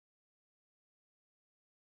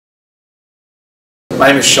My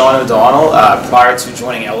name is Shawn O'Donnell. Prior to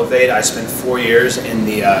joining ELeVATE, I spent 4 years in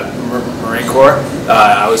the Marine Corps.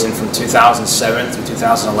 I was in from 2007 through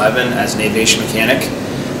 2011 as an aviation mechanic.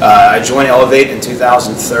 I joined ELeVATE in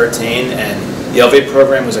 2013, and the ELeVATE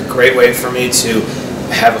program was a great way for me to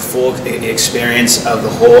have a full experience of the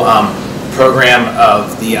whole program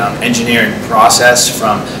of the engineering process,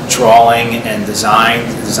 from drawing and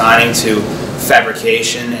designing to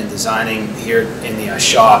fabrication and designing here in the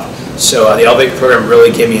shop. So the ELeVATE program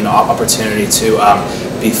really gave me an opportunity to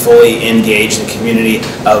be fully engaged in the community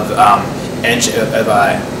of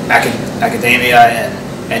academia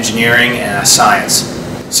and engineering and science.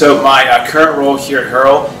 So my current role here at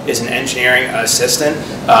Hurl is an engineering assistant.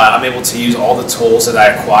 I'm able to use all the tools that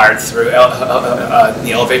I acquired through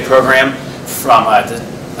the ELeVATE program, from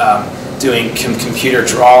doing computer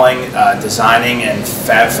drawing, designing, and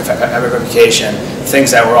fabrication,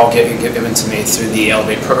 things that were all given to me through the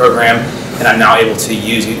ELeVATE program, and I'm now able to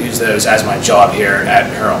use those as my job here at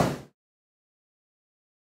Hurl.